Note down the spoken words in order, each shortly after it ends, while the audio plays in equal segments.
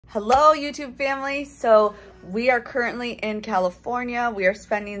Hello YouTube family. So we are currently in California. We are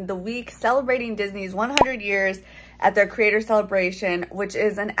spending the week celebrating Disney's 100 years at their creator celebration, which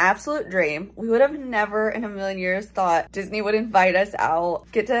is an absolute dream. We would have never in a million years thought Disney would invite us out,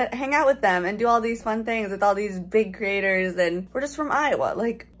 get to hang out with them and do all these fun things with all these big creators, and we're just from Iowa.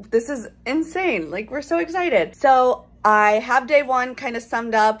 Like, this is insane. Like, we're so excited. So I have day one kind of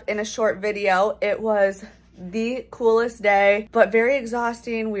summed up in a short video. It was the coolest day, but very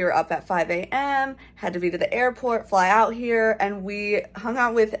exhausting. We were up at 5 a.m., had to be to the airport, fly out here, and we hung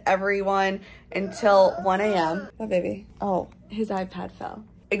out with everyone until 1 a.m. What, baby? Oh, his iPad fell.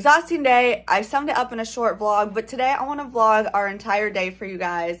 Exhausting day. I summed it up in a short vlog, but today I want to vlog our entire day for you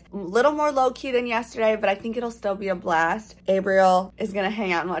guys. A little more low-key than yesterday, but I think it'll still be a blast. Gabriel is gonna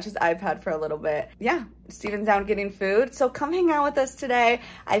hang out and watch his iPad for a little bit. Yeah, Steven's down getting food, so come hang out with us today.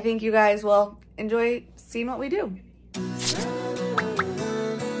 I think you guys will enjoy seeing what we do.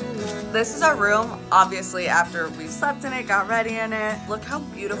 This is our room, obviously, after we slept in it, got ready in it. Look how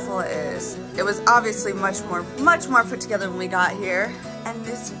beautiful it is. It was obviously much more put together when we got here. And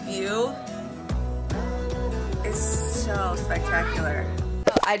this view is so spectacular.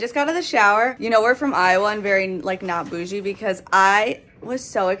 I just got out of the shower. You know, we're from Iowa and very like not bougie because I was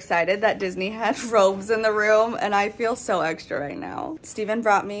so excited that Disney had robes in the room and I feel so extra right now. Steven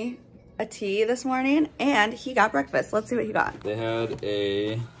brought me a tea this morning and he got breakfast. Let's see what he got. They had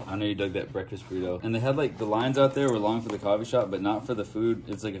I know you dug that breakfast burrito. And they had like the lines out there were long for the coffee shop, but not for the food.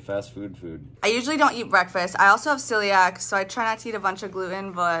 It's like a fast food. I usually don't eat breakfast. I also have celiac, so I try not to eat a bunch of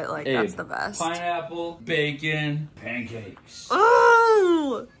gluten, but like that's the best. Pineapple, bacon, pancakes.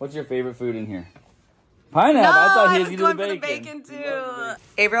 Ooh! What's your favorite food in here? Pineapple. No, I thought he was going going for the bacon too.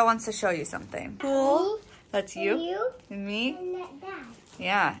 Gabriel wants to show you something. Cool. That's you. And me.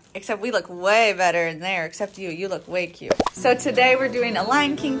 Yeah, except we look way better in there, except you look way cute. So today we're doing a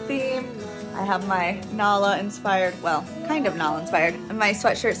Lion King theme. I have my Nala inspired, well, kind of Nala inspired, and my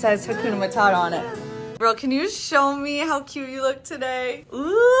sweatshirt says Hakuna Matata on it. Bro, can you show me how cute you look today?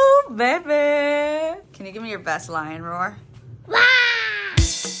 Ooh, baby. Can you give me your best lion roar?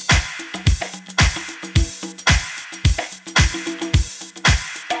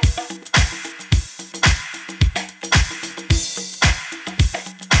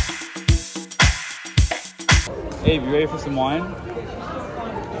 Abe, you ready for some wine?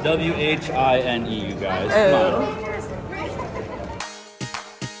 W-H-I-N-E, you guys. Come on.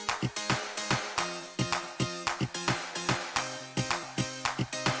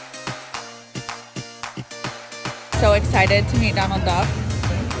 So excited to meet Donald Duck.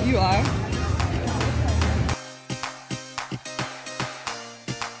 You are.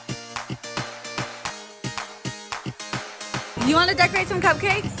 You want to decorate some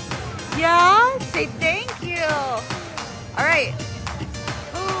cupcakes? Yeah? Say thank you. All right.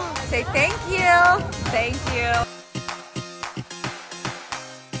 Ooh, say thank you. Thank you.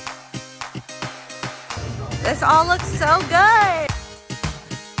 This all looks so good.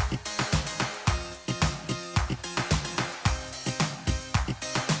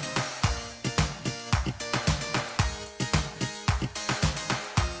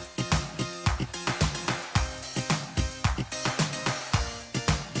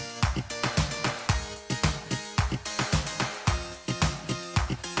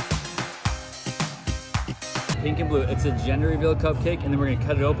 Pink and blue. It's a gender reveal cupcake, and then we're gonna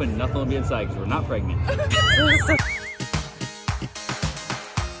cut it open. Nothing will be inside because we're not pregnant.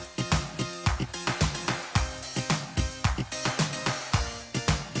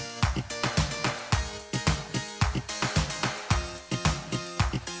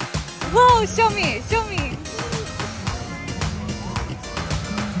 Whoa, show me, show me.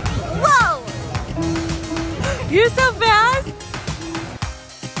 Whoa! You're so fast.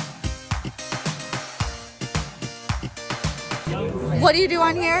 What do you do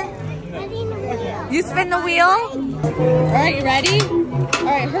on here? You spin the wheel? All right, you ready? All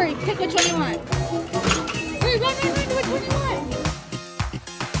right, hurry, pick which one you want. Hurry, run, which one you want?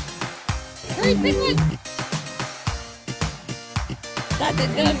 Hurry, pick one. That's a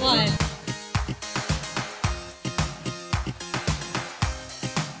good one.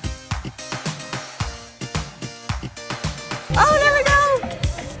 Oh, there we go.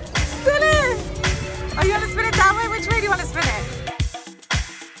 Spin it. Oh, you want to spin it that way? Which way do you want to spin it?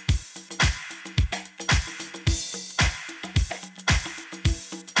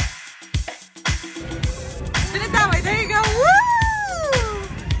 Spin it that way. There you go. Woo!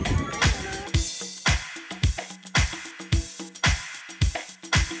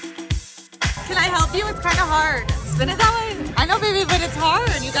 Can I help you? It's kind of hard. Spin it that way. I know, baby, but it's hard.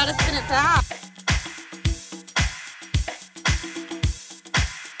 You got to spin it fast.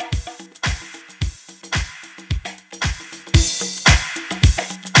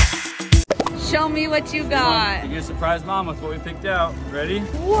 me what you got. You're gonna surprise Mom with what we picked out. Ready?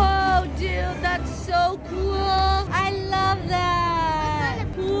 Whoa, dude, that's so cool. I love that.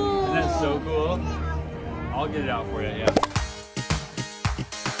 Cool. Isn't that so cool? I'll get it out for you, yeah.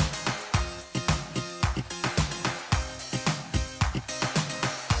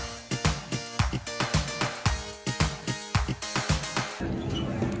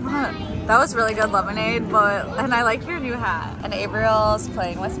 That was really good lemonade, and I like your new hat. And Avriel's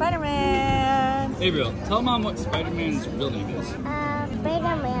playing with Spider-Man. Avriel, tell Mom what Spider-Man's real name is.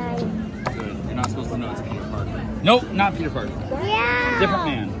 Spider-Man. Good. You're not supposed to know it's Peter Parker. Nope, not Peter Parker. Yeah. Different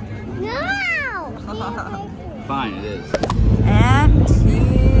man. No. Fine, it is. And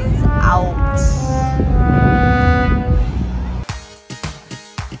he's out.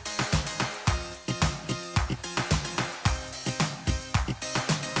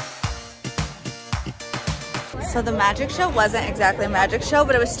 So the magic show wasn't exactly a magic show,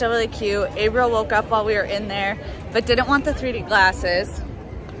 but it was still really cute. Avriel woke up while we were in there, but didn't want the 3D glasses.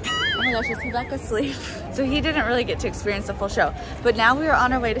 Oh my gosh, is he back asleep? So he didn't really get to experience the full show. But now we are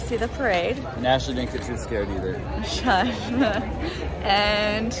on our way to see the parade. And Ashley didn't get too scared either. Shush.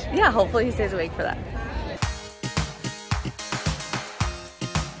 And yeah, hopefully he stays awake for that.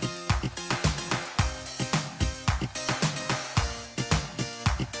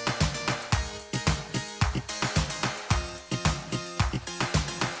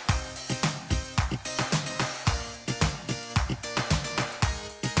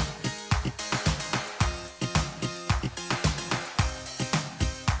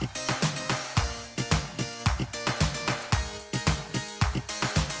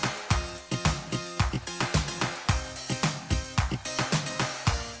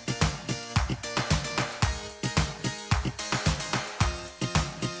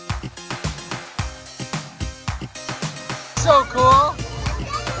 So cool!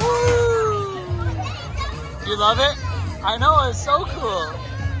 Woo! You love it? I know, it's so cool.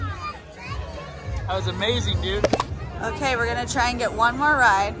 That was amazing, dude. Okay, we're gonna try and get one more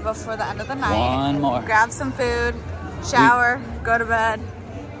ride before the end of the night. One more. Grab some food, shower, go to bed.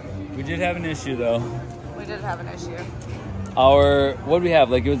 We did have an issue though. We did have an issue. What did we have?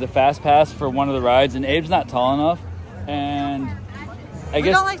 Like, it was a fast pass for one of the rides, and Abe's not tall enough, and I guess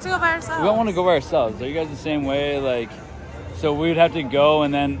we don't like to go by ourselves. we don't want to go by ourselves. Are you guys the same way? Like, so we would have to go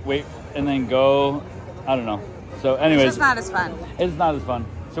and then wait and then go. I don't know. So anyways, it's just not as fun. It's not as fun.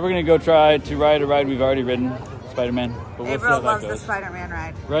 So we're gonna go try to ride a ride we've already ridden, Spider-Man. But we'll see how Avriel that loves the goes. Spider-Man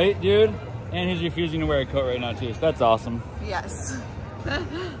ride. Right, dude? And he's refusing to wear a coat right now too, so that's awesome. Yes.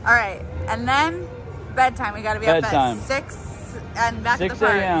 All right, and then bedtime. We gotta be up Bedtime. at 6 and back at the 6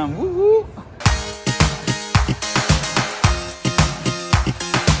 park. a.m. Woo woo.